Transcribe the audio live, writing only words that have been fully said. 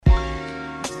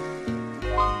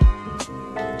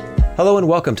Hello and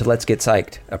welcome to Let's Get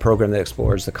Psyched, a program that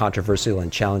explores the controversial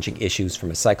and challenging issues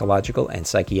from a psychological and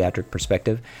psychiatric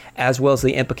perspective, as well as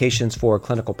the implications for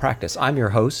clinical practice. I'm your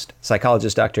host,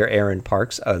 psychologist Dr. Aaron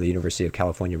Parks of the University of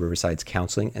California, Riverside's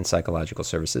Counseling and Psychological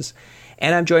Services,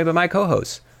 and I'm joined by my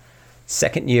co-host,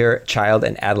 second-year child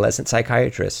and adolescent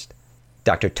psychiatrist,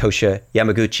 Dr. Tosha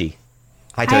Yamaguchi.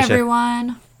 Hi, Tosha. Hi,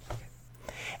 everyone.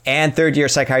 And third-year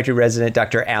psychiatry resident,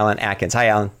 Dr. Alan Atkins. Hi,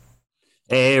 Alan.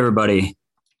 Hey, everybody.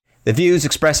 The views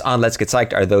expressed on Let's Get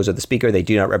Psyched are those of the speaker. They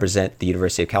do not represent the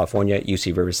University of California,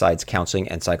 UC Riverside's Counseling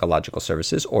and Psychological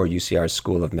Services, or UCR's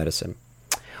School of Medicine.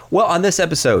 Well, on this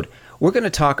episode, we're going to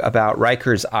talk about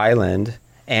Rikers Island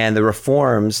and the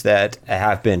reforms that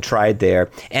have been tried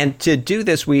there. And to do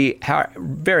this, we are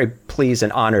very pleased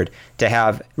and honored to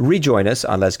have rejoin us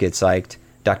on Let's Get Psyched,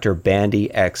 Dr.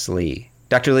 Bandy X. Lee.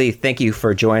 Dr. Lee, thank you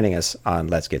for joining us on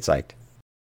Let's Get Psyched.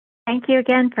 Thank you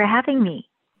again for having me.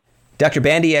 Dr.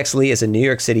 Bandy X. Lee is a New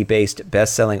York City-based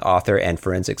best-selling author and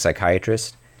forensic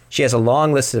psychiatrist. She has a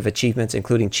long list of achievements,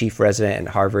 including chief resident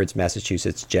at Harvard's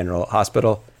Massachusetts General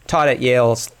Hospital, taught at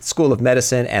Yale's School of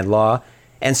Medicine and Law,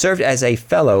 and served as a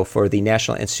fellow for the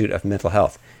National Institute of Mental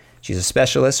Health. She's a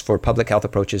specialist for public health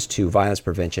approaches to violence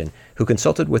prevention, who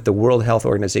consulted with the World Health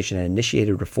Organization and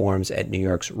initiated reforms at New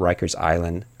York's Rikers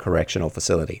Island Correctional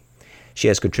Facility. She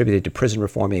has contributed to prison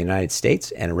reform in the United States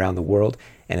and around the world,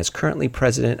 and is currently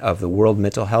president of the World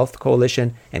Mental Health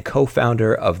Coalition and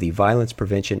co-founder of the Violence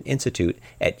Prevention Institute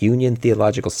at Union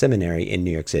Theological Seminary in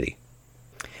New York City.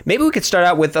 Maybe we could start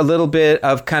out with a little bit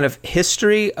of kind of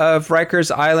history of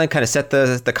Rikers Island, kind of set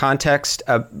the context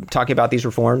of talking about these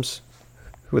reforms.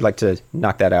 Who would like to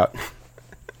knock that out?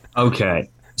 Okay,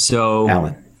 so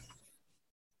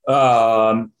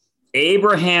Alan.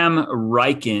 Abraham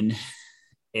Riken,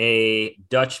 a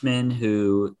Dutchman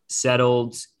who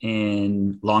settled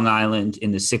in Long Island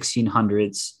in the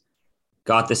 1600s,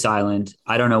 got this island.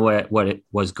 I don't know what it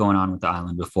was going on with the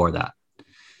island before that.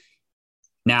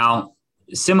 Now,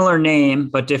 similar name,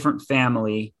 but different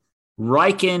family.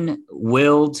 Riken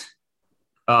willed,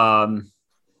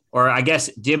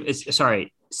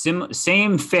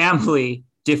 same family,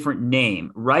 different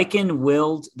name. Riken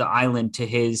willed the island to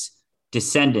his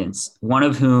descendants, one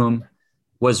of whom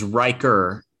was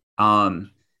Riker,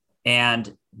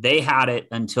 and they had it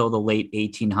until the late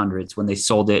 1800s when they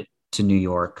sold it to New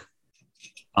York.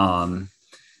 The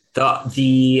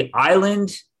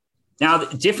island, now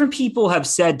different people have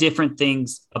said different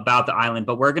things about the island,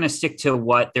 but we're going to stick to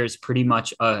what there's pretty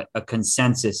much a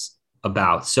consensus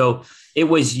about. So it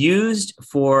was used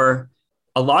for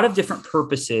a lot of different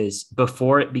purposes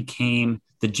before it became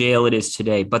the jail it is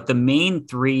today, but the main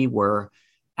three were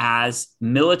as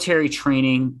military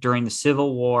training during the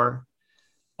Civil War,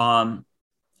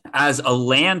 as a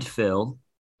landfill,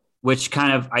 which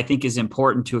kind of, I think, is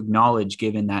important to acknowledge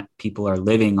given that people are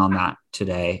living on that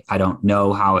today. I don't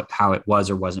know how it was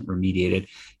or wasn't remediated.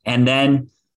 And then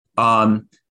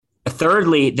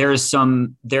thirdly, there's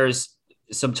some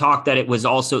talk that it was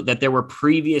also that there were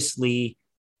previously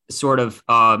sort of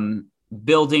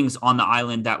buildings on the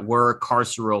island that were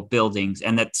carceral buildings,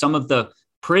 and that some of the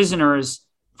prisoners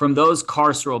from those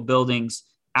carceral buildings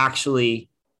actually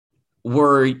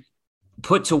were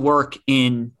put to work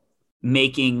in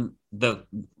making the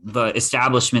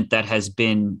establishment that has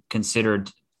been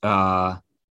considered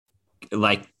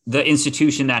like the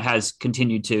institution that has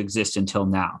continued to exist until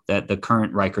now, that the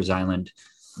current Rikers Island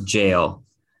jail.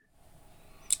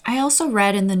 I also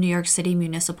read in the New York City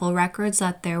municipal records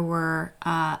that there were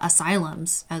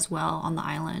asylums as well on the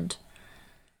island.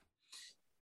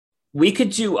 We could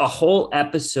do a whole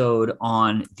episode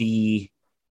on the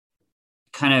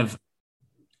kind of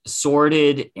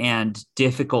sordid and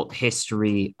difficult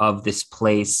history of this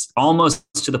place, almost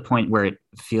to the point where it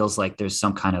feels like there's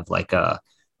some kind of like a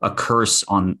curse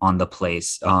on the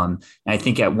place. And I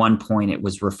think at one point it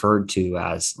was referred to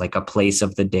as like a place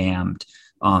of the damned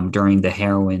during the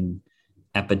heroin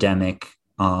epidemic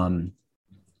in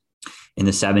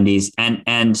the 70s.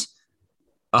 And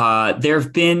there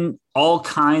have been all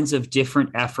kinds of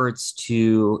different efforts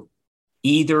to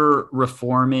either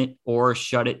reform it or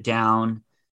shut it down.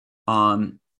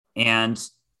 And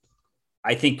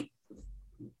I think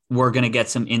we're going to get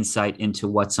some insight into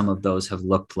what some of those have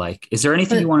looked like. Is there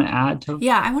anything you want to add to?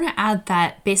 Yeah, I want to add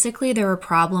that basically there were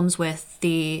problems with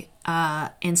the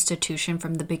institution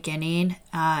from the beginning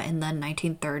in the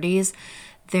 1930s.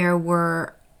 There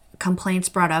were complaints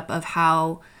brought up of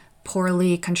how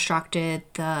poorly constructed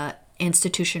the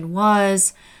institution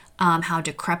was, how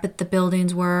decrepit the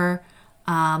buildings were.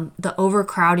 The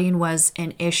overcrowding was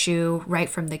an issue right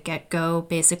from the get-go,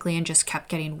 basically, and just kept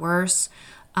getting worse.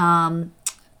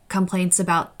 complaints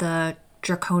about the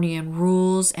draconian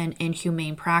rules and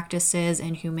inhumane practices,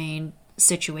 inhumane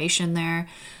situation there,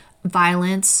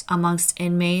 violence amongst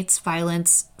inmates,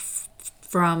 violence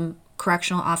from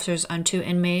correctional officers unto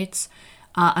inmates,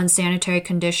 unsanitary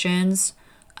conditions,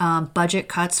 budget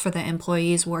cuts for the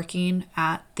employees working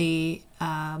at the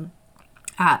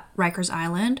at Rikers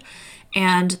Island,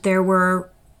 and there were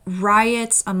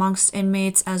riots amongst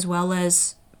inmates as well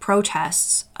as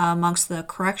protests amongst the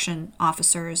correction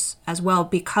officers as well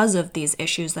because of these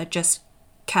issues that just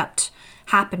kept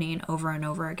happening over and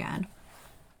over again.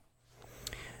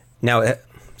 Now,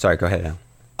 sorry, go ahead, Al.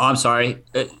 Oh, I'm sorry.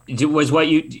 Was what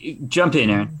you jump in,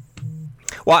 Aaron?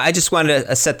 Well, I just wanted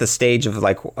to set the stage of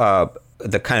like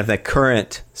the kind of the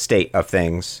current state of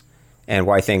things and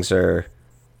why things are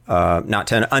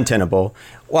not untenable.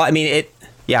 Well, I mean,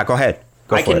 yeah, go ahead.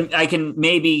 I can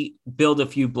maybe build a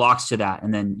few blocks to that,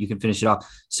 and then you can finish it off.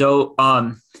 So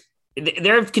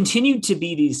there have continued to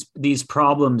be these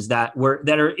problems that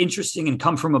are interesting and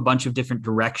come from a bunch of different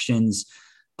directions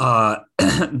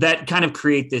that kind of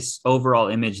create this overall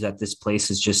image that this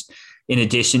place is just, in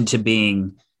addition to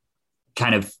being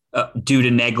kind of due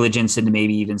to negligence and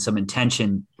maybe even some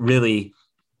intention, really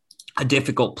a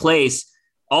difficult place.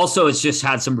 Also, it's just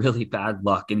had some really bad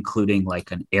luck, including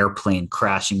like an airplane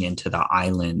crashing into the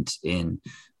island in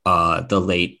the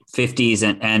late 50s.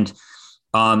 And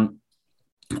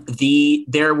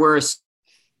there were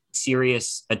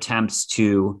serious attempts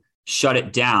to shut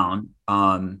it down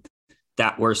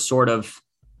that were sort of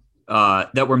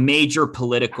that were major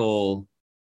political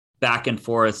back and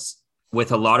forths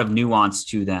with a lot of nuance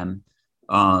to them.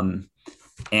 And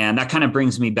that kind of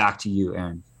brings me back to you,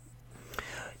 Aaron.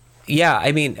 Yeah,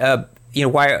 I mean,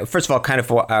 why? First of all, kind of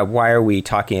why are we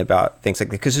talking about things like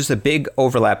that? Because there's a big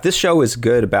overlap. This show is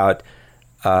good about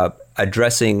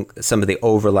addressing some of the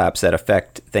overlaps that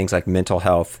affect things like mental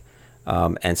health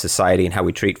and society and how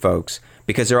we treat folks,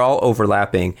 because they're all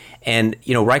overlapping. And,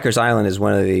 Rikers Island is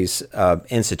one of these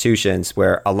institutions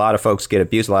where a lot of folks get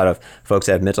abused. A lot of folks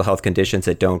that have mental health conditions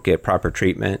that don't get proper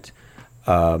treatment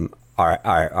are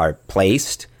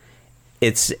placed.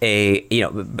 It's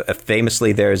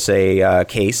famously there's a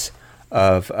case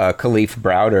of Khalif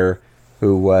Browder,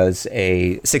 who was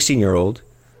a 16-year-old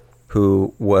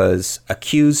who was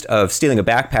accused of stealing a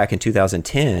backpack in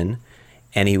 2010,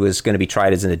 and he was going to be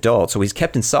tried as an adult. So he's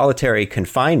kept in solitary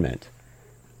confinement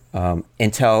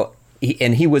until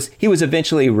he was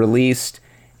eventually released.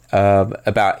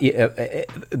 About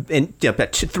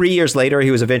 3 years later,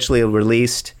 he was eventually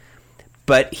released.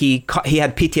 But he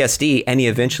had PTSD, and he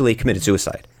eventually committed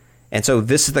suicide. And so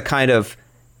this is the kind of,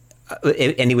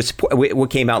 and he was,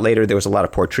 what came out later, there was a lot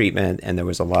of poor treatment, and there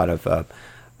was a lot of,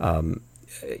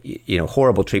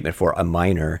 horrible treatment for a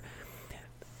minor.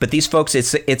 But these folks,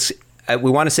 we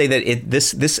want to say that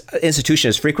this institution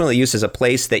is frequently used as a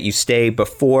place that you stay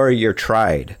before you're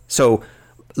tried. So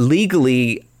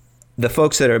legally, the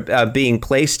folks that are being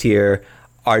placed here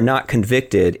are not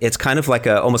convicted. It's kind of like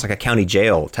almost like a county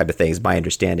jail type of thing, is my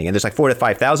understanding. And there's like 4,000 to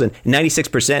 5,000.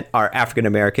 96% are African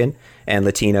American and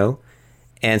Latino,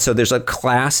 and so there's a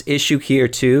class issue here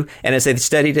too. And as they've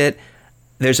studied it,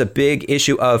 there's a big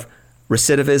issue of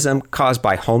recidivism caused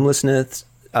by homelessness,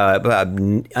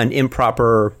 an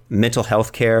improper mental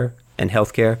health care and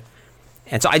healthcare.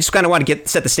 And so I just kind of want to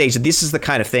set the stage that this is the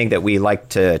kind of thing that we like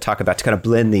to talk about, to kind of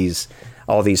blend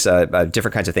all these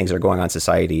different kinds of things that are going on in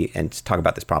society and talk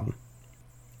about this problem.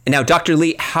 And now, Dr.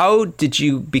 Lee, how did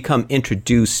you become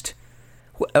introduced?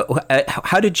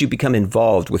 How did you become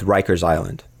involved with Rikers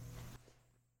Island?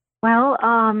 Well,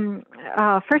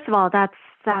 first of all, that's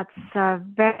a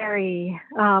very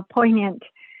poignant,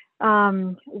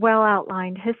 well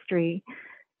outlined history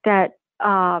that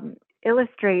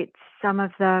illustrates some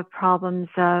of the problems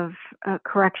of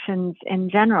corrections in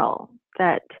general.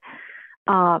 That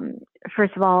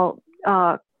first of all,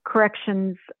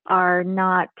 corrections are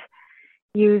not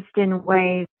used in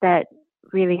ways that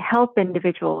really help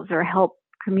individuals or help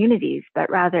communities, but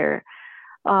rather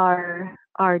are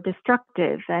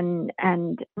destructive and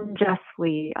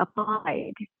unjustly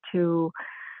applied to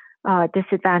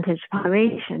disadvantaged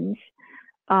populations.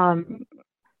 And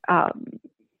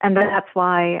that's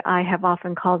why I have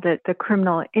often called it the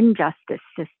criminal injustice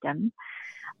system.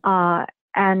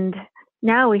 And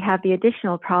now we have the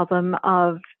additional problem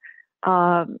of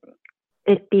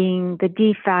it being the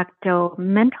de facto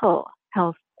mental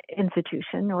health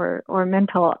institution or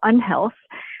mental unhealth,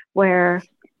 where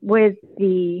with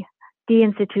the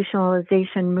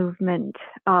deinstitutionalization movement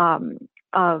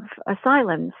of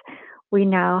asylums, we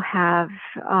now have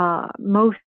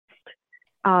most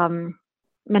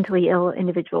mentally ill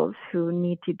individuals who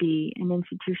need to be in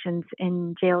institutions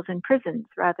in jails and prisons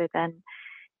rather than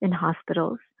in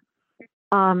hospitals.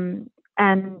 And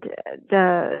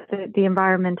the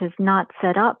environment is not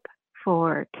set up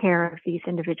for care of these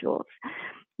individuals.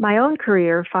 My own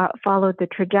career followed the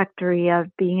trajectory of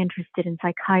being interested in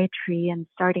psychiatry and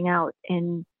starting out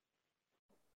in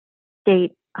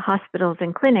state hospitals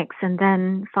and clinics, and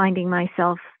then finding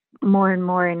myself more and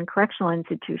more in correctional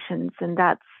institutions. And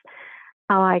that's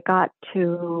how I got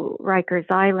to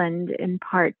Rikers Island, in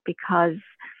part because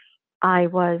I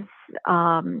was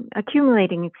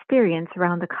accumulating experience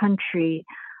around the country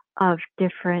of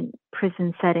different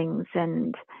prison settings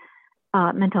and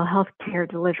mental health care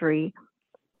delivery.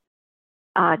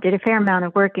 Did a fair amount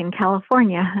of work in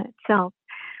California itself.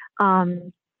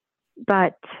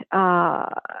 But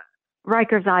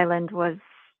Rikers Island was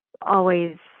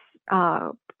always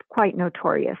quite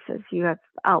notorious, as you have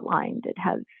outlined. It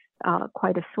has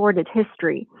quite a sordid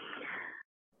history.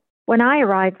 When I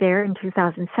arrived there in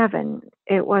 2007,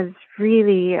 it was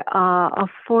really a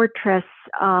fortress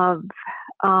of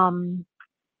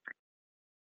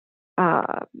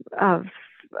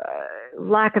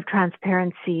lack of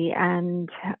transparency and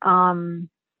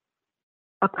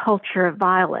a culture of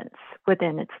violence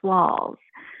within its walls,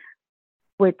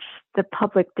 which the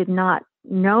public did not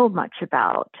know much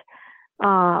about.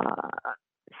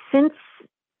 Since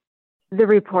the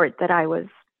report that I was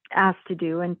asked to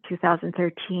do in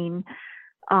 2013,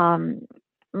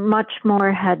 much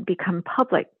more had become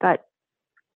public. But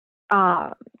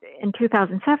in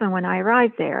 2007, when I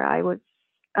arrived there, I was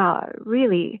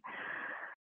really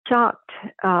shocked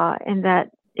in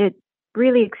that it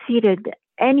really exceeded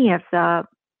any of the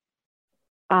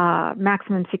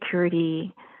maximum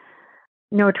security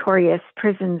notorious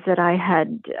prisons that I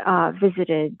had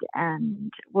visited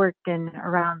and worked in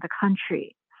around the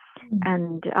country.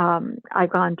 And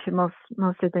I've gone to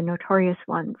most of the notorious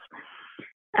ones.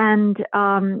 And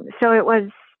so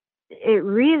it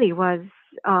really was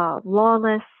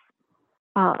lawless,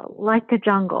 like a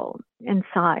jungle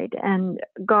inside, and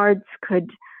guards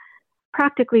could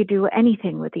practically do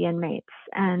anything with the inmates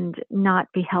and not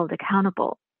be held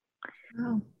accountable.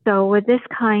 Wow. So with this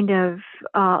kind of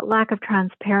lack of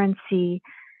transparency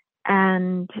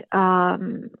and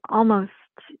almost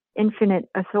infinite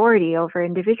authority over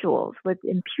individuals with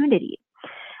impunity,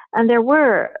 and there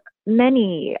were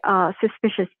many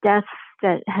suspicious deaths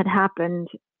that had happened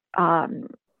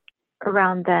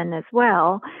around then as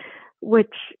well,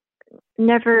 which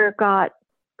never got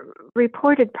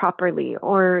reported properly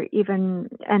or even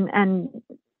and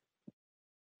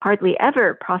hardly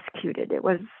ever prosecuted. It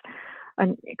was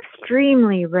an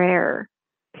extremely rare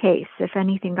case, if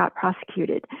anything got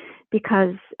prosecuted,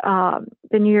 because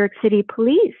the New York City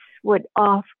police would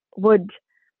collude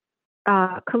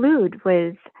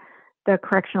with the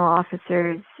correctional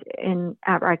officers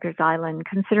at Rikers Island,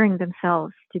 considering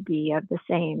themselves to be of the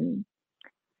same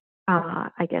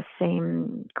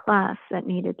class that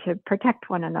needed to protect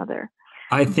one another.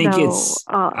 I think it's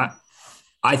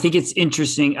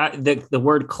interesting. The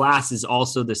word class is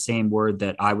also the same word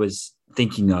that I was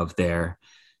thinking of there.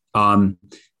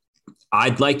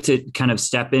 I'd like to kind of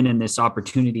step in this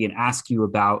opportunity and ask you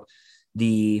about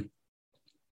the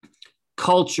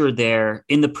culture there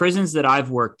in the prisons that I've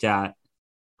worked at,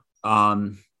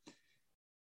 both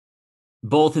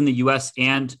in the US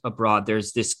and abroad.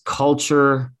 There's this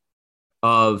culture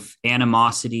of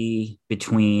animosity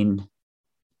between,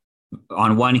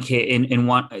 on one case,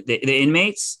 the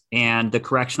inmates and the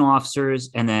correctional officers,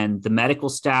 and then the medical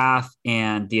staff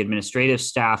and the administrative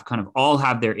staff kind of all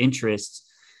have their interests.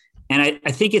 And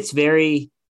I think it's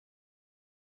very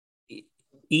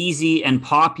easy and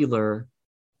popular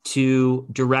to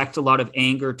direct a lot of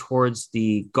anger towards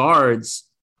the guards.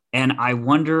 And I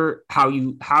wonder how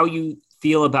you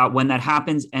feel about when that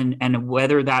happens, and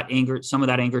whether some of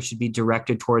that anger should be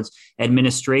directed towards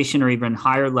administration or even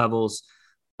higher levels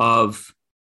of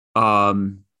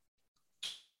I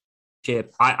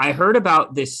heard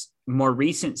about this more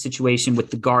recent situation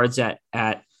with the guards at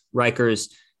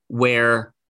Rikers,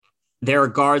 where there are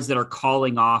guards that are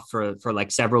calling off for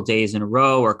like several days in a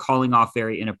row, or calling off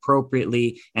very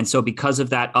inappropriately. And so because of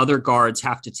that, other guards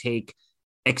have to take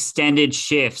extended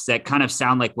shifts that kind of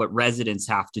sound like what residents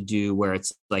have to do, where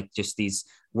it's like just these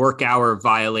work hour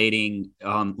violating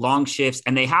long shifts,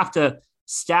 and they have to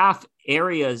staff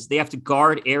areas. They have to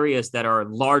guard areas that are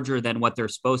larger than what they're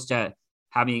supposed to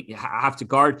have to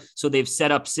guard. So they've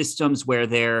set up systems where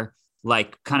they're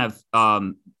like kind of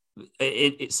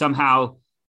somehow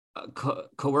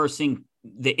coercing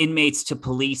the inmates to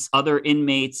police other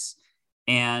inmates.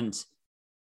 And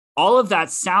all of that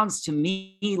sounds to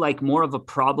me like more of a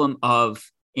problem of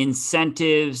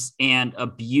incentives and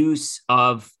abuse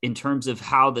of, in terms of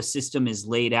how the system is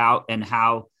laid out and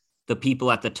how the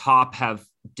people at the top have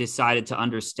decided to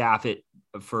understaff it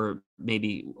for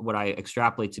maybe what I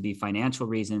extrapolate to be financial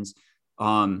reasons,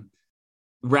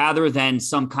 rather than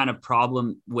some kind of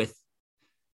problem with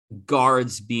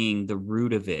guards being the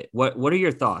root of it. What are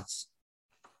your thoughts?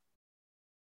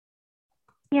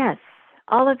 Yes,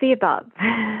 all of the above.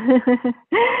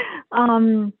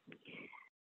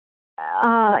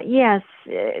 Yes,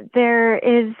 there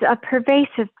is a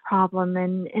pervasive problem,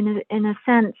 and in a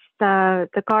sense,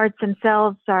 the guards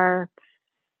themselves are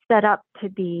set up to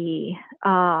be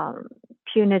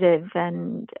punitive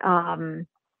and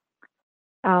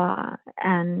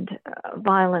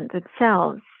violent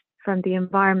themselves from the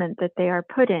environment that they are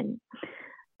put in.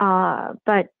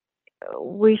 But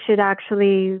we should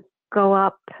actually go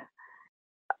up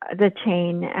the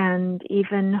chain and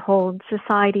even hold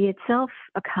society itself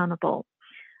accountable.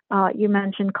 You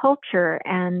mentioned culture,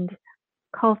 and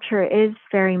culture is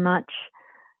very much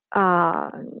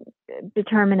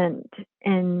determinant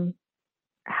in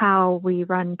how we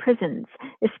run prisons,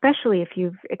 especially if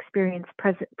you've experienced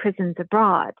prisons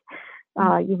abroad.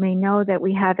 You may know that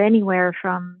we have anywhere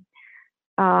from,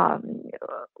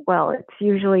 it's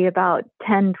usually about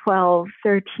 10, 12,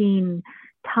 13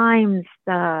 times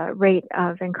the rate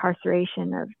of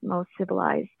incarceration of most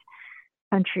civilized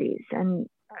countries. And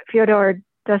Fyodor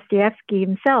Dostoevsky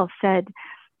himself said,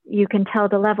 you can tell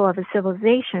the level of a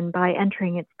civilization by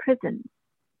entering its prison.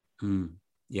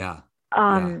 Yeah.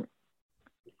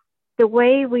 The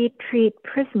way we treat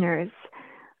prisoners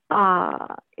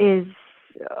is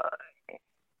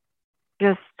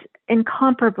just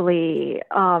incomparably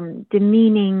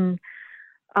demeaning,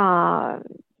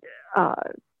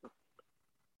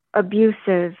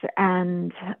 abusive,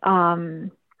 and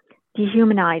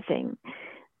dehumanizing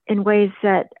in ways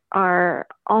that are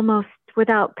almost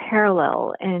without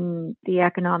parallel in the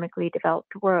economically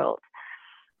developed world.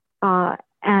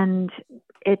 And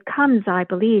it comes, I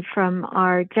believe, from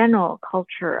our general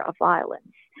culture of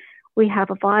violence. We have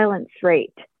a violence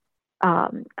rate,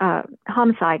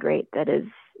 homicide rate that is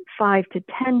 5 to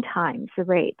 10 times the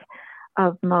rate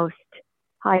of most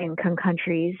high-income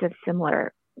countries of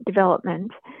similar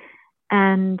development,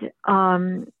 and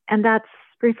that's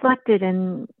reflected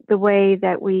in the way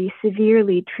that we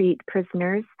severely treat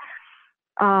prisoners.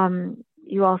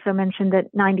 You also mentioned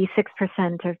that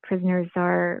 96% of prisoners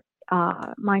are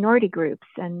minority groups,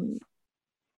 and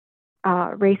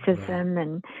racism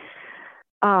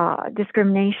and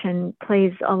discrimination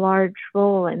plays a large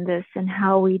role in this, and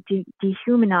how we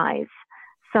dehumanize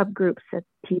subgroups of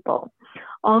people.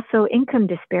 Also, income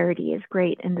disparity is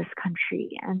great in this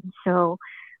country, and so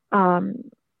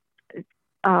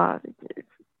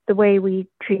the way we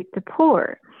treat the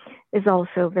poor is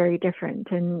also very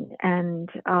different. And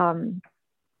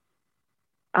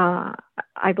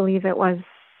I believe it was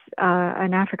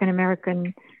an African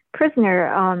American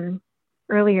prisoner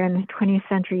earlier in the 20th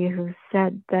century who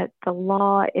said that the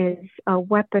law is a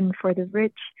weapon for the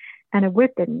rich and a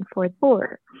whipping for the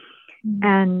poor. Mm-hmm.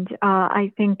 And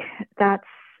I think that's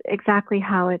exactly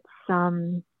how it's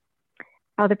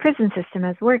how the prison system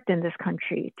has worked in this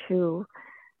country to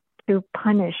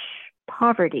punish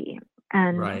poverty.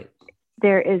 And right.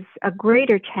 There is a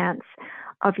greater chance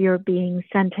of your being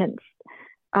sentenced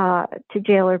to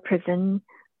jail or prison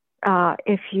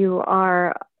if you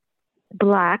are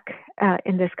Black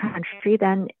in this country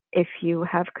than if you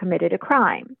have committed a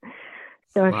crime.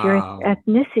 So if your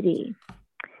ethnicity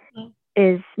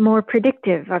is more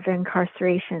predictive of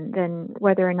incarceration than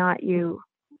whether or not you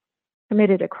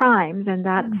committed a crime, then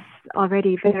that's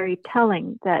already very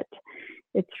telling that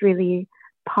it's really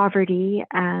poverty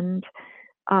and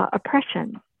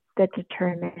oppression that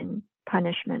determine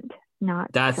punishment, not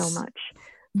so much.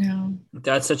 No.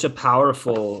 That's such a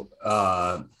powerful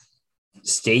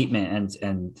statement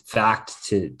and fact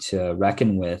to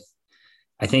reckon with.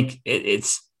 I think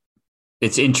it's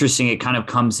interesting. It kind of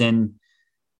comes in,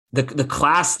 the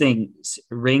class thing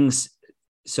rings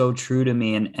so true to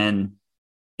me, and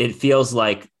it feels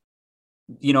like,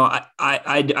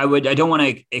 I don't want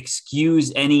to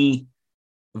excuse any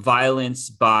violence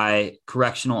by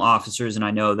correctional officers, and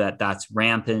I know that that's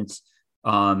rampant.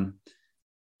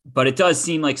 But it does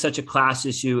seem like such a class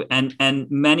issue, and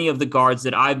many of the guards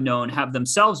that I've known have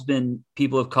themselves been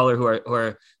people of color who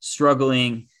are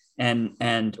struggling,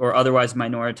 and or otherwise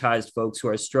minoritized folks who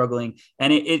are struggling.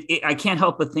 And I can't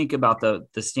help but think about the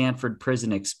Stanford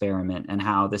prison experiment, and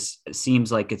how this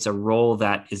seems like it's a role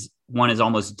that one is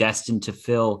almost destined to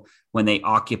fill when they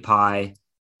occupy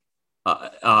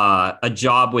a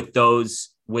job with those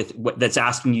that's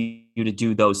asking you to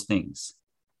do those things.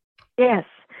 Yes,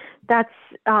 that's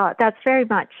very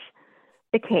much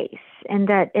the case, in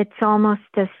that it's almost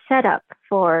a setup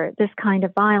for this kind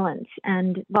of violence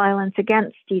and violence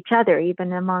against each other,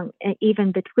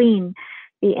 even between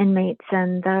the inmates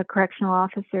and the correctional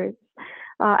officers.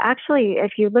 Actually,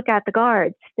 if you look at the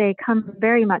guards, they come from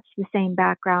very much the same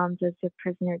backgrounds as the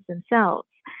prisoners themselves,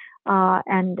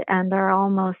 and they're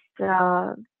almost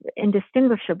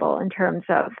indistinguishable in terms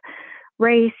of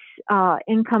race,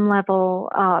 income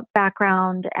level,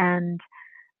 background, and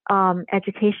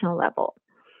educational level.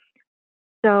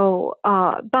 So,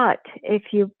 but if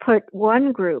you put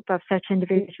one group of such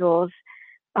individuals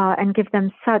and give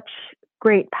them such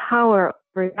great power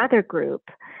over another group,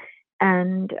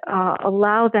 and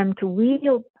allow them to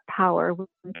wield power with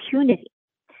impunity,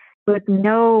 with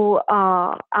no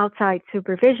outside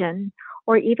supervision,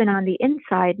 or even on the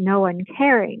inside, no one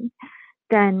caring,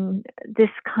 then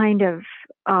this kind of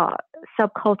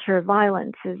subculture of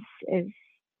violence is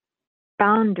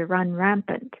bound to run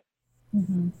rampant.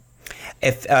 Mm-hmm.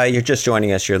 If you're just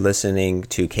joining us, you're listening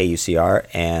to KUCR,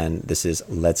 and this is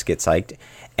Let's Get Psyched.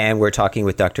 And we're talking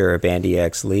with Dr. Bandy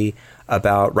X. Lee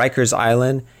about Rikers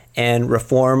Island and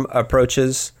reform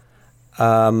approaches.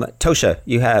 Tosha,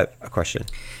 you have a question.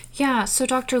 Yeah, so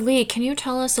Dr. Lee, can you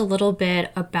tell us a little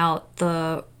bit about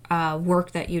the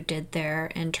work that you did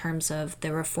there in terms of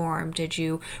the reform? Did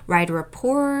you write a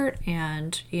report,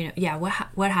 and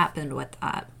what happened with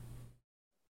that?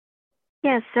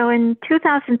 Yes, so in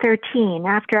 2013,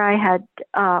 after I had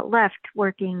left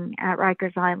working at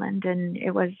Rikers Island, and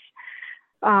it was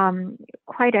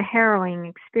quite a harrowing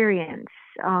experience.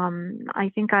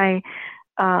 I think I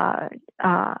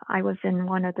was in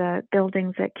one of the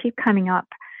buildings that keeps coming up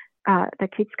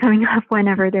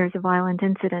whenever there's a violent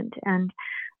incident, and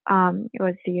it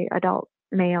was the adult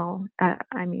male,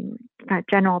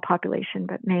 general population,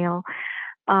 but male,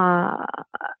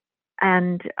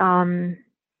 and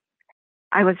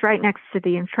I was right next to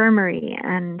the infirmary,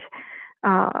 and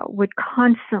would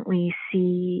constantly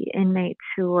see inmates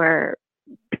who were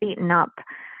beaten up,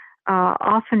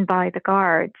 often by the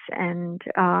guards, and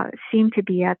seemed to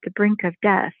be at the brink of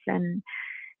death, and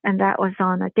that was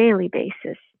on a daily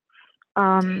basis.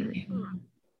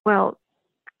 Well,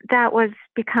 that was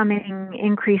becoming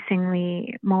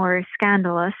increasingly more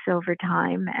scandalous over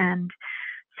time, and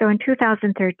so in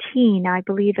 2013, I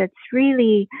believe it's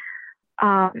really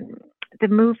the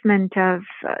movement of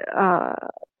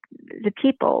the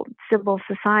people, civil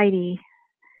society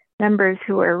members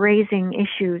who are raising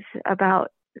issues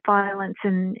about violence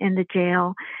in the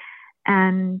jail,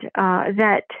 and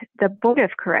that the Board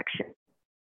of Corrections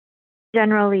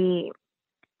generally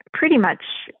pretty much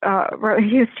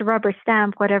used to rubber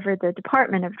stamp whatever the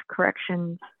Department of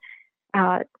Corrections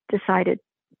decided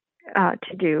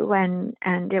to do, and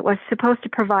it was supposed to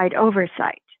provide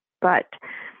oversight, but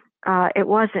it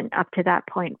wasn't up to that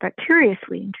point. But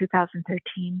curiously, in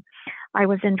 2013, I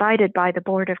was invited by the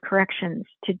Board of Corrections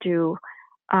to do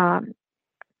an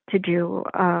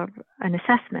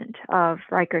assessment of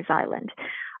Rikers Island,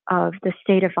 of the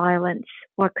state of violence,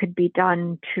 what could be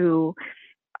done to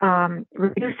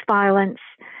reduce violence,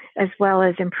 as well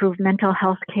as improve mental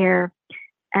health care,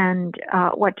 and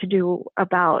what to do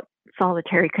about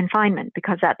solitary confinement,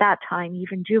 because at that time,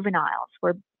 even juveniles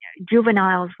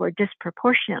were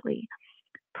disproportionately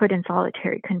put in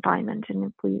solitary confinement. And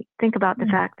if we think about the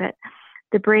fact that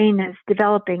the brain is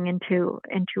developing into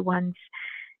one's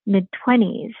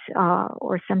mid-20s,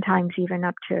 or sometimes even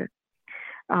up to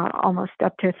almost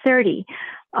up to 30,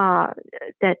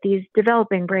 that these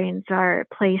developing brains are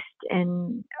placed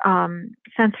in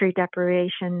sensory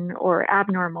deprivation or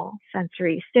abnormal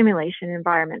sensory stimulation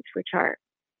environments, which are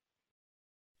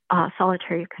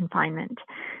solitary confinement,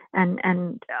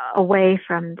 and away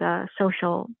from the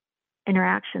social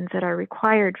interactions that are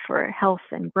required for health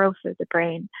and growth of the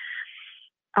brain,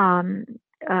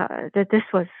 that this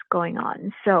was going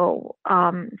on. So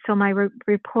my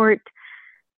report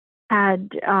had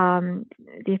the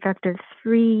effect of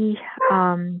three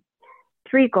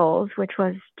goals, which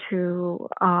was to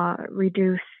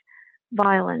reduce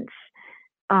violence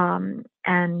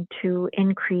and to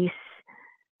increase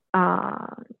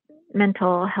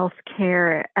mental health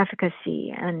care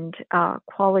efficacy and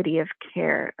quality of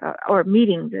care, or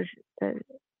meeting the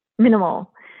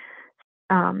minimal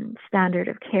standard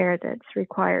of care that's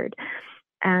required,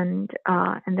 and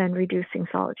then reducing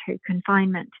solitary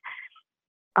confinement.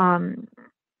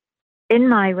 In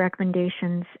my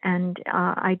recommendations, and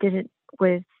I did it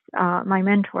with my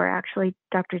mentor, actually,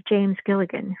 Dr. James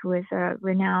Gilligan, who is a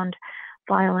renowned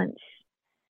violence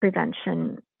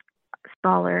prevention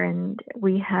scholar, and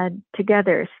we had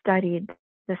together studied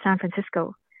the San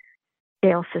Francisco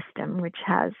jail system, which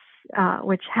had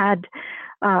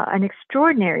an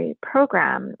extraordinary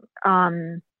program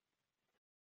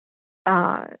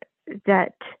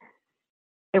that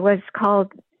it was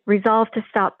called Resolve to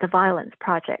Stop the Violence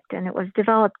Project, and it was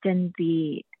developed in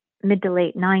the mid to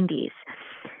late 90s.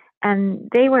 And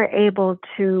they were able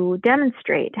to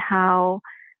demonstrate how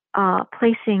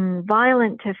placing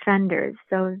violent offenders,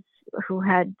 those who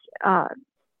had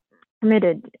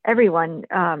committed, everyone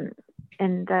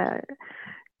in the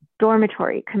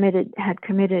dormitory had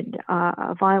committed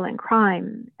a violent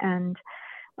crime, and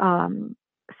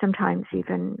sometimes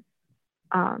even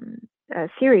a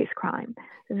serious crime,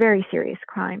 a very serious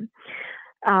crime.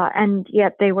 And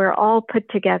yet they were all put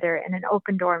together in an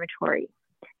open dormitory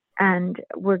and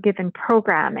were given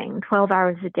programming 12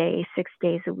 hours a day, 6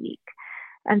 days a week.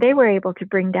 And they were able to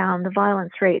bring down the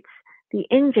violence rates, the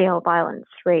in-jail violence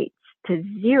rates, to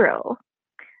zero.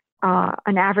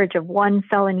 An average of 1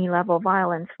 felony level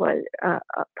violence was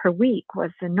per week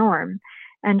was the norm.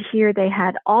 And here they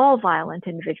had all violent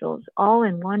individuals all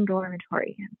in one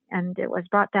dormitory, and it was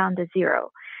brought down to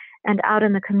zero. And out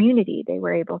in the community, they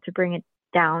were able to bring it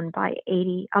down by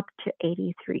up to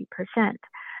 83%.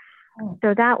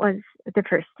 So that was the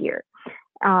first year,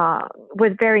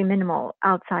 with very minimal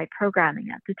outside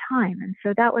programming at the time. And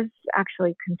so that was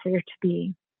actually considered to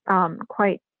be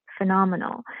quite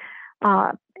phenomenal.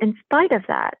 In spite of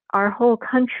that, our whole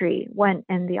country went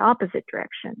in the opposite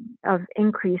direction of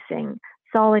increasing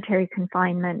solitary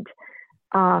confinement,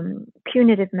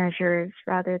 punitive measures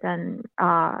rather than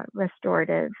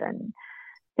restorative and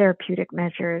therapeutic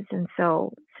measures. And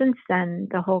so since then,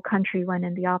 the whole country went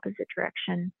in the opposite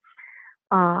direction.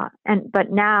 But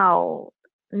now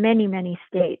many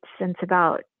states, since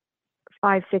about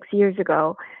 5-6 years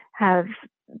ago, have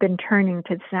been turning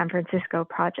to the San Francisco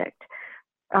project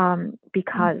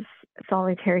because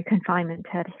solitary confinement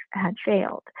had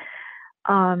failed.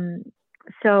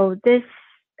 So that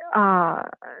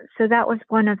was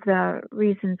one of the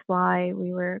reasons why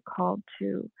we were called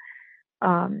to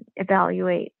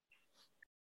evaluate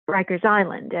Rikers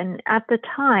Island. And at the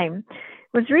time,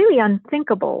 it was really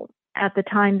unthinkable at the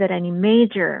time that any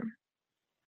major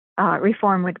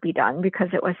reform would be done, because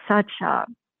it was such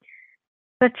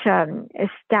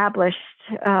established,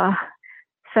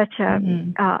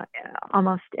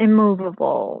 almost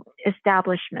immovable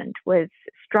establishment with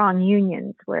strong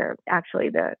unions, where actually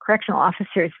the correctional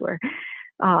officers were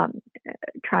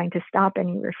trying to stop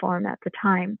any reform at the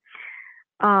time.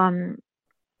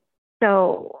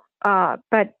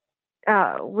 But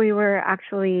we were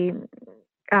actually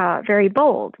very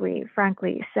bold. We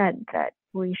frankly said that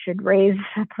we should raise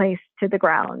the place to the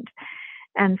ground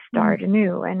and start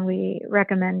anew. And we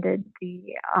recommended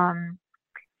the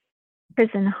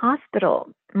prison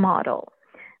hospital model,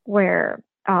 where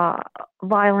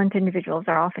violent individuals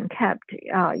are often kept,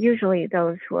 usually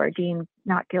those who are deemed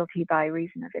not guilty by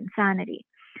reason of insanity,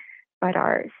 but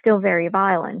are still very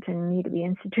violent and need to be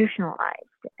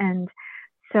institutionalized. And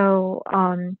so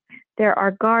there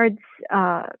are guards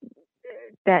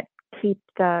that keep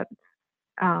the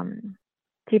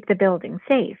building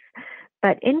safe,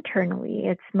 but internally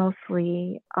it's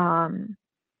mostly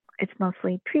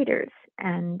treaters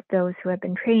and those who have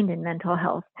been trained in mental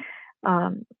health,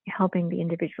 helping the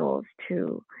individuals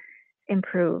to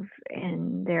improve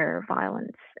in their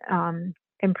violence,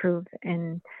 improve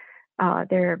in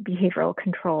their behavioral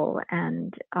control,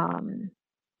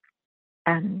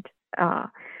 and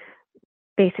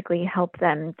basically help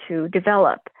them to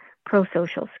develop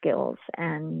pro-social skills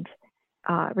and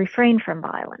refrain from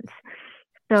violence.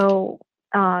 So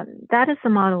that is the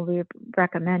model we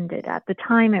recommended. At the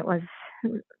time, it was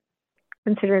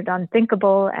considered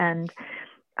unthinkable, and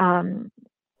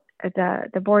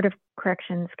the Board of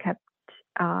Corrections kept,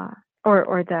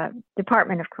 or the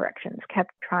Department of Corrections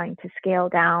kept trying to scale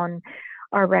down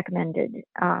our recommended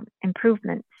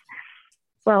improvements.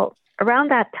 Well,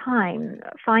 around that time,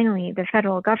 finally, the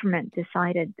federal government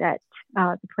decided that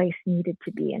the place needed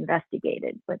to be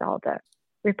investigated with all the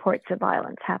reports of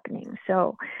violence happening.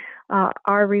 So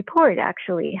our report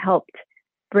actually helped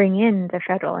bring in the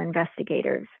federal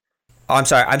investigators. Oh, I'm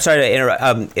sorry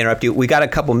to interrupt you. We got a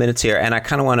couple minutes here, and I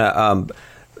kind of want to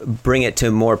bring it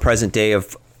to more present day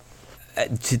of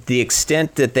to the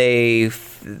extent that they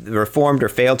reformed or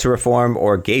failed to reform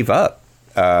or gave up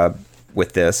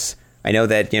with this. I know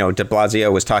that, de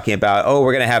Blasio was talking about,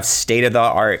 we're going to have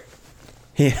state-of-the-art.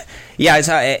 Yeah,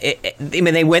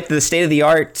 they went to the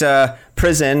state-of-the-art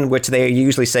prison, which they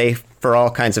usually say for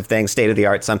all kinds of things,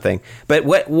 state-of-the-art something. But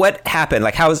what happened?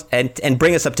 Like, and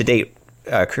bring us up to date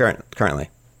currently.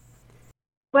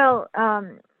 Well,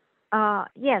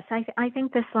 yes, I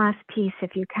think this last piece,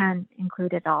 if you can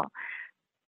include it all.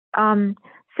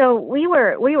 So we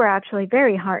were actually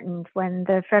very heartened when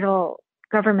the federal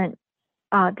government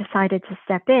decided to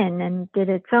step in and did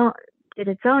its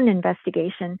own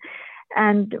investigation,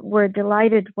 and were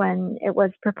delighted when it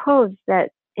was proposed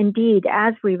that indeed,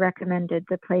 as we recommended,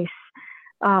 the place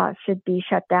should be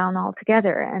shut down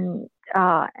altogether, and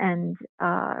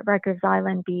Rikers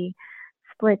Island be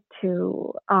split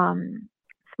to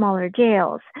smaller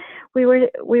jails. We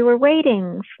were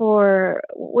waiting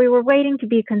to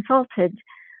be consulted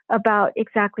about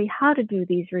exactly how to do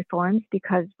these reforms,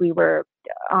 because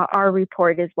our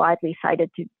report is widely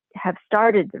cited to have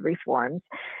started the reforms,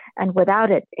 and without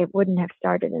it, it wouldn't have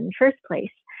started in the first place.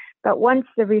 But once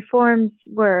the reforms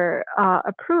were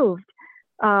approved,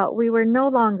 we were no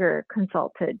longer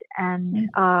consulted, and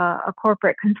a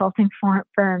corporate consulting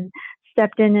firm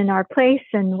stepped in our place.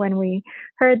 And when we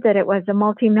heard that it was a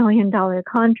multi-million-dollar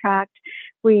contract,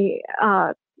 we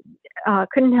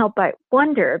couldn't help but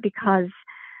wonder, because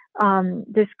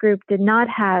this group did not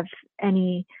have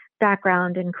any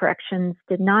background in corrections,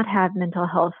 did not have mental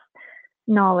health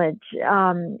knowledge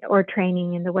or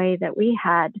training in the way that we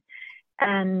had,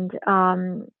 and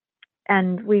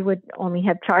we would only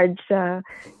have charged a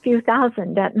few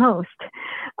thousand at most.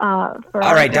 All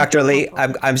right, Dr. Lee,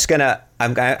 I'm gonna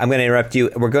interrupt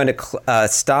you. We're going to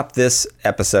stop this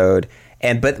episode,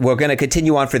 but we're going to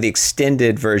continue on for the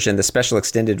extended version, the special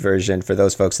extended version for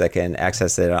those folks that can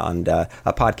access it on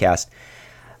a podcast.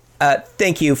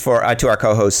 Thank you to our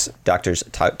co-hosts, Drs.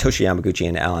 Toshi Yamaguchi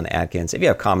and Alan Atkins. If you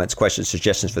have comments, questions,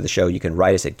 suggestions for the show, you can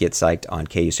write us at getpsyched on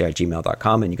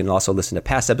kuci@gmail.com. And you can also listen to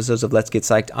past episodes of Let's Get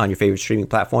Psyched on your favorite streaming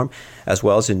platform, as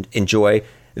well as enjoy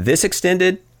this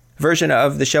extended version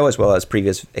of the show, as well as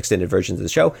previous extended versions of the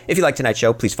show. If you like tonight's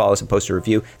show, please follow us and post a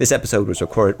review. This episode was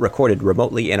recorded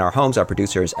remotely in our homes. Our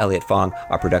producer is Elliot Fong.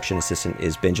 Our production assistant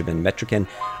is Benjamin Metrican.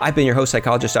 I've been your host,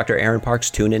 psychologist Dr. Aaron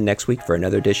Parks. Tune in next week for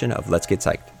another edition of Let's Get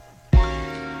Psyched.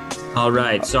 All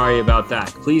right. Sorry about that.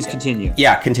 Please continue.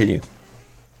 Yeah, continue.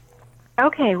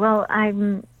 Okay. Well,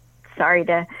 I'm sorry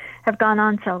to have gone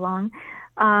on so long.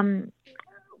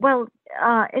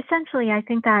 Essentially, I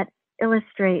think that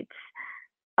illustrates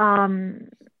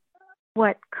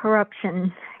what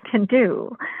corruption can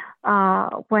do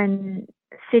when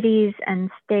cities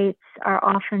and states are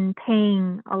often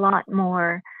paying a lot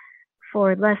more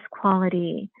for less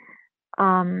quality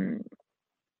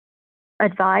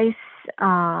advice,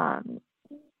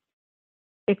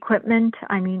 equipment.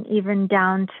 I mean, even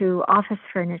down to office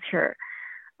furniture.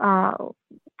 I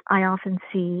often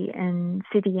see in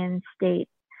city and state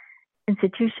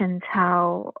institutions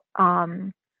how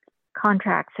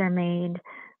contracts are made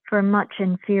for much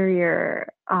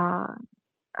inferior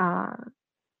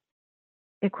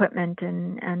equipment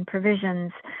and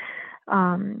provisions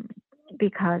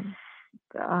because,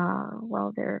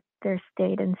 they're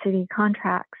state and city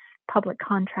contracts, public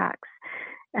contracts.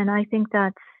 And I think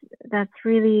that's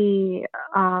really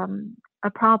a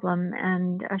problem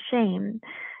and a shame,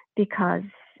 because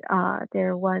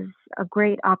there was a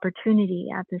great opportunity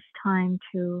at this time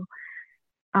to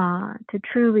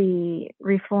truly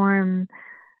reform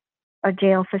a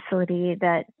jail facility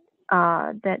that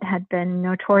had been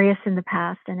notorious in the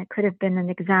past, and it could have been an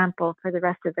example for the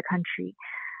rest of the country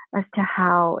as to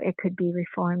how it could be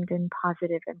reformed in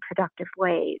positive and productive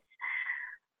ways.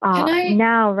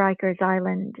 Now Rikers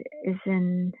Island is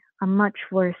in a much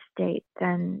worse state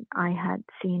than I had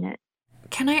seen it.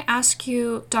 Can I ask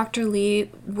you, Dr.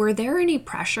 Lee, were there any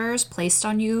pressures placed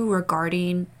on you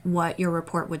regarding what your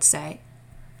report would say?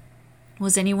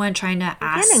 Was anyone trying to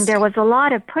ask? There was a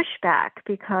lot of pushback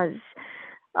because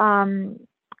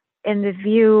in the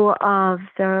view of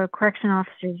the correction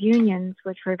officers unions,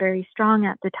 which were very strong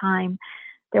at the time,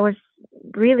 there was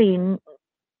really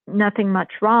nothing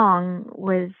much wrong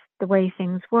with the way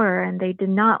things were, and they did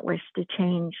not wish to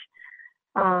change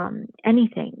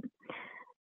anything.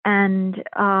 And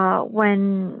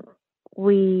when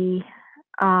we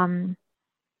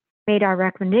made our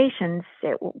recommendations,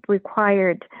 it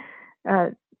required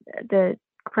the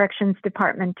corrections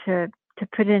department to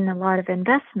put in a lot of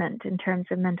investment in terms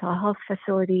of mental health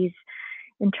facilities,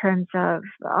 in terms of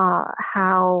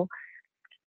how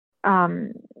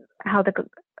the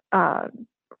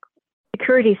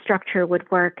security structure would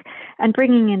work, and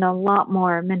bringing in a lot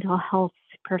more mental health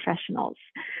professionals.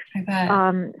 I bet.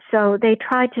 So they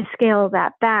tried to scale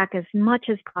that back as much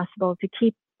as possible to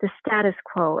keep the status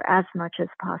quo as much as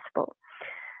possible.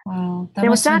 Wow,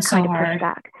 there was that kind of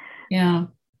pushback. Yeah.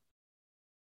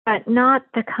 But not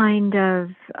the kind of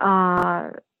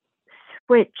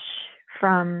switch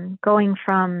from going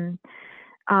from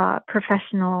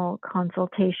professional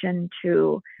consultation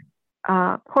to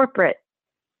corporate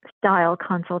style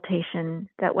consultation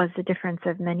that was the difference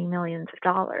of many millions of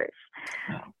dollars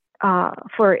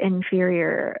for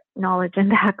inferior knowledge and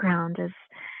background.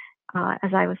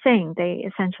 As I was saying, they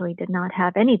essentially did not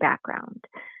have any background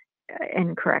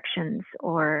in corrections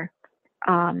or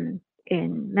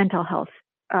in mental health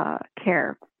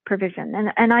care provision.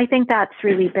 And I think that's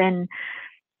really been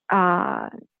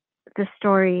the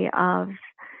story of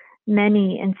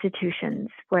many institutions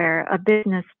where a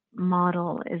business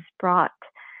model is brought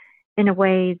in a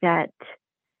way that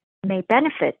may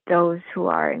benefit those who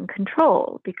are in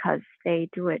control because they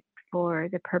do it for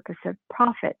the purpose of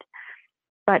profit,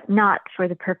 but not for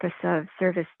the purpose of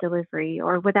service delivery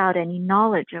or without any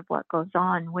knowledge of what goes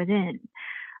on within.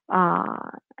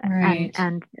 Right.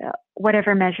 And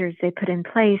whatever measures they put in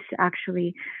place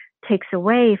actually takes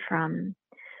away from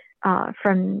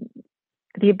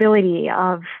the ability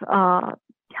of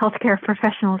healthcare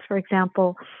professionals, for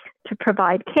example, to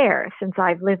provide care. Since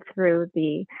I've lived through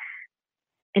the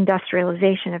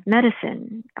industrialization of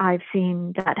medicine, I've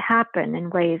seen that happen in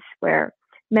ways where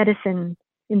medicine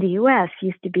in the US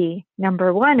used to be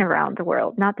number one around the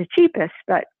world, not the cheapest,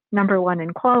 but number one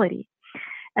in quality.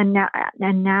 And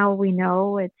now we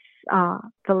know it's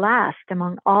the last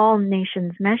among all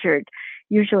nations measured,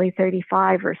 usually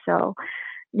 35 or so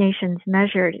nations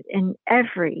measured in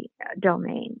every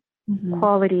domain,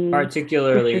 quality,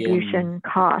 particularly distribution,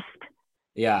 cost.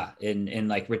 Yeah, in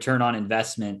like return on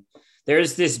investment.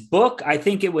 There's this book, I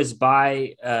think it was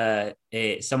by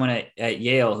someone at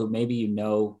Yale who maybe you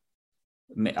know,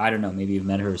 I don't know, maybe you've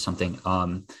met her or something,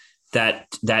 that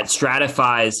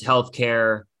stratifies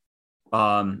healthcare.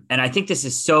 And I think this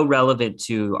is so relevant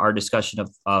to our discussion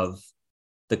of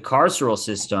the carceral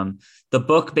system. The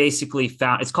book basically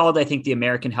it's called, I think, The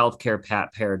American Healthcare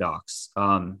Paradox.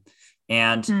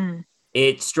 And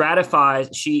it stratifies,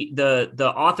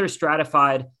 the author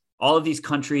stratified all of these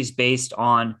countries based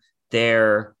on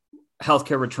their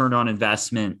healthcare return on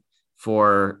investment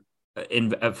for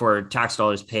tax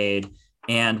dollars paid.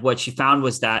 And what she found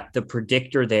was that the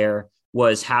predictor there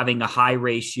was having a high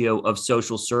ratio of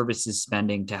social services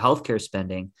spending to healthcare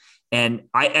spending. And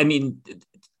I mean,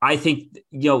 I think,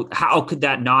 how could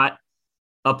that not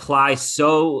apply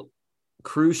so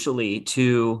crucially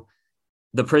to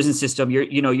the prison system?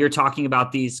 You're talking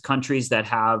about these countries that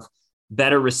have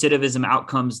better recidivism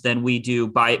outcomes than we do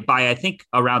by I think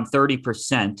around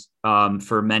 30%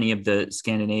 for many of the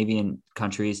Scandinavian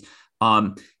countries.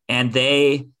 And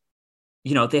they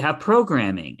have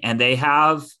programming and they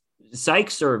have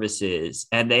psych services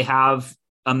and they have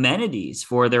amenities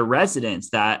for their residents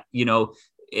that,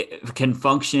 it can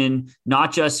function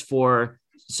not just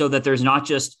so that there's not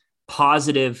just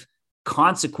positive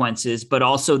consequences, but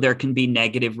also there can be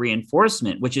negative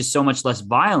reinforcement, which is so much less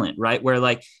violent, right? Where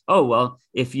like, oh, well,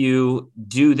 if you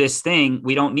do this thing,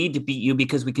 we don't need to beat you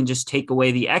because we can just take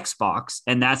away the Xbox.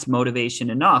 And that's motivation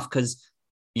enough because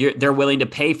they're willing to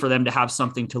pay for them to have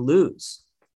something to lose.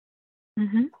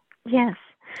 Mm-hmm.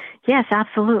 Yes,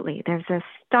 absolutely. There's a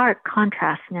stark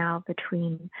contrast now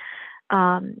between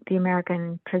the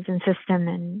American prison system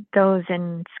and those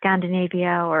in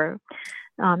Scandinavia or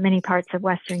many parts of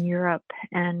Western Europe.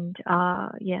 And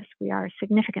yes, we are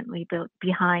significantly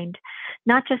behind,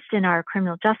 not just in our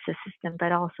criminal justice system,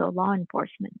 but also law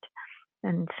enforcement.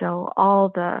 And so all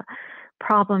the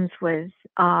problems with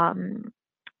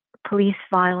police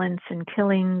violence and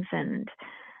killings and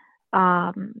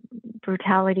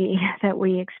brutality that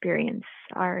we experience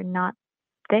are not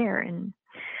there in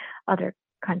other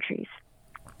countries.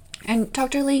 And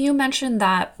Dr. Lee, you mentioned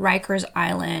that Rikers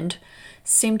Island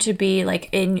seemed to be, like,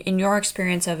 in your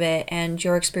experience of it and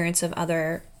your experience of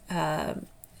other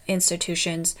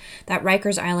institutions, that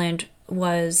Rikers Island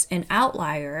was an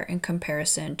outlier in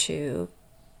comparison to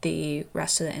the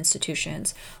rest of the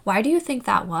institutions. Why do you think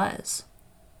that was?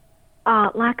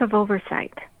 Lack of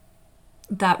oversight.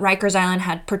 That Rikers Island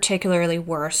had particularly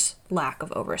worse lack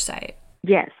of oversight.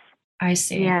 Yes. I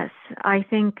see. Yes. I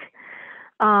think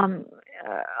when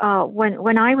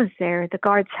I was there, the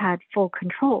guards had full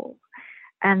control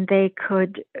and they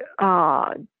could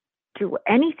do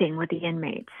anything with the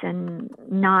inmates and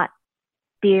not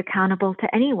be accountable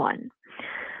to anyone.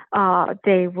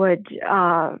 They would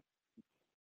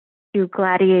do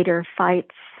gladiator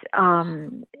fights,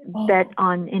 bet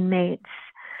on inmates.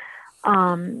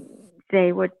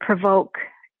 They would provoke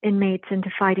inmates into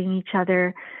fighting each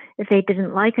other. If they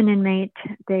didn't like an inmate,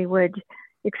 they would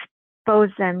expose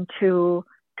them to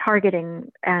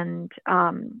targeting and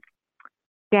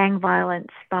gang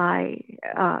violence by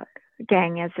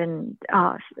gang, as in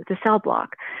the cell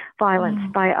block, violence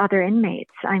by other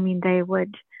inmates. I mean, they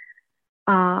would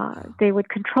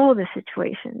control the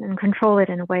situation and control it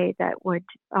in a way that would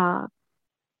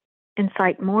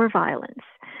incite more violence.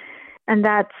 And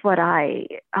that's what I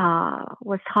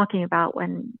was talking about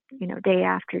when, day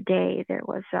after day, there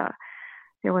was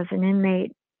an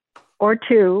inmate or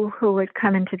two who would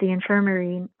come into the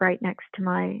infirmary right next to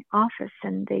my office,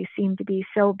 and they seemed to be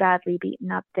so badly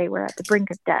beaten up they were at the brink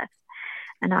of death.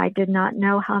 And I did not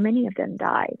know how many of them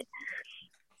died.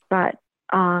 But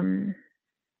and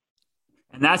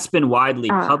that's been widely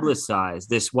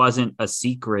publicized. This wasn't a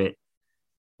secret.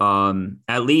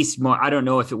 At least more, I don't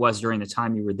know if it was during the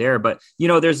time you were there, but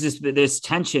there's this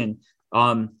tension.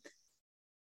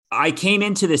 I came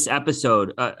into this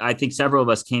episode, I think several of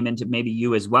us came into, maybe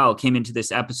you as well, came into this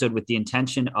episode with the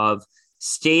intention of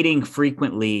stating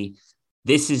frequently,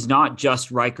 this is not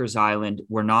just Rikers Island.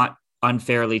 We're not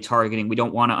unfairly targeting. We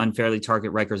don't want to unfairly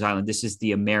target Rikers Island. This is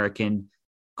the American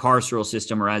carceral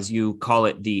system, or as you call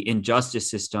it, the injustice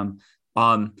system.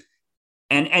 And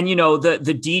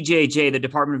the DJJ, the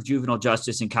Department of Juvenile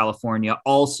Justice in California,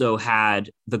 also had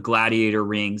the gladiator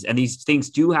rings, and these things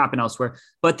do happen elsewhere.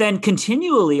 But then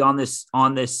continually on this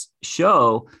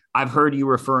show, I've heard you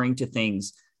referring to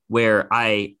things where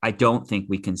I don't think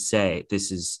we can say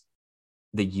this is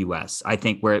the U.S. I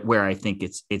think where I think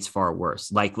it's far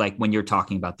worse. Like when you're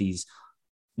talking about these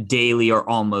daily or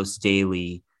almost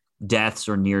daily deaths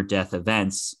or near-death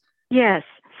events. Yes,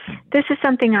 this is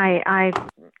something I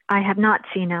have not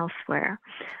seen elsewhere,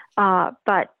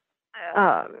 but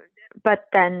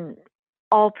then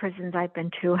all prisons I've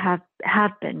been to have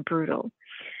been brutal,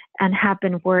 and have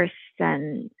been worse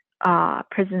than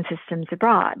prison systems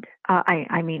abroad.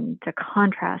 I mean, the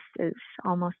contrast is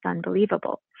almost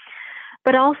unbelievable.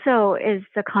 But also is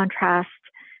the contrast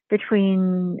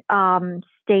between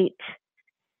state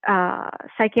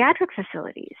psychiatric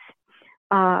facilities.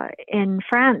 In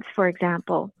France, for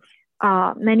example,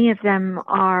 many of them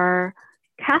are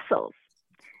castles,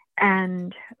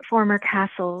 and former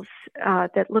castles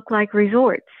that look like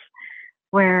resorts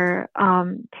where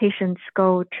patients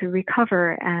go to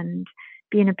recover and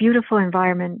be in a beautiful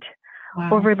environment.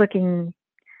 Wow. Overlooking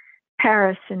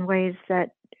Paris in ways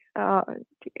that only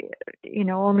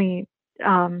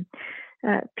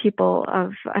people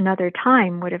of another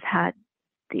time would have had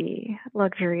the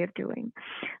luxury of doing.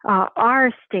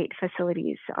 Our state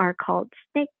facilities are called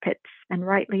snake pits, and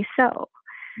rightly so,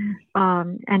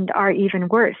 and are even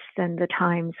worse than the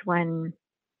times when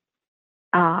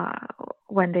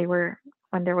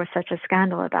there was such a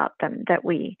scandal about them that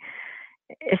we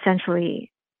essentially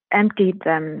emptied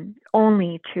them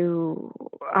only to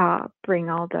bring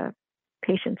all the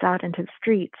patients out into the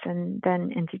streets and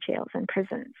then into jails and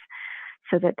prisons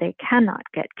so that they cannot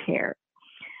get care.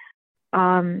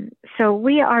 So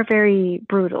we are very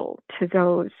brutal to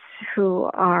those who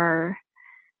are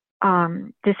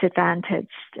disadvantaged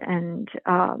and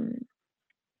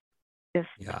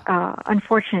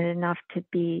unfortunate enough to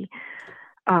be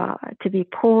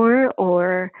poor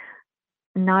or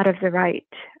not of the right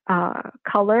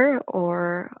color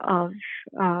or of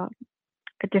a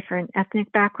different ethnic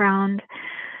background.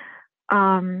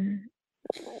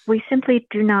 We simply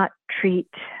do not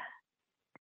treat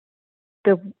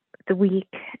the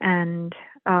weak and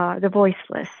the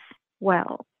voiceless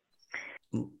well.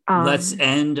 Let's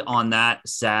end on that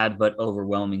sad but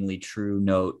overwhelmingly true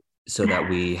note so that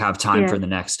we have time for the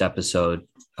next episode.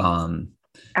 Okay.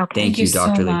 Thank you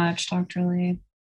Dr. so Lee. much, Dr. Lee.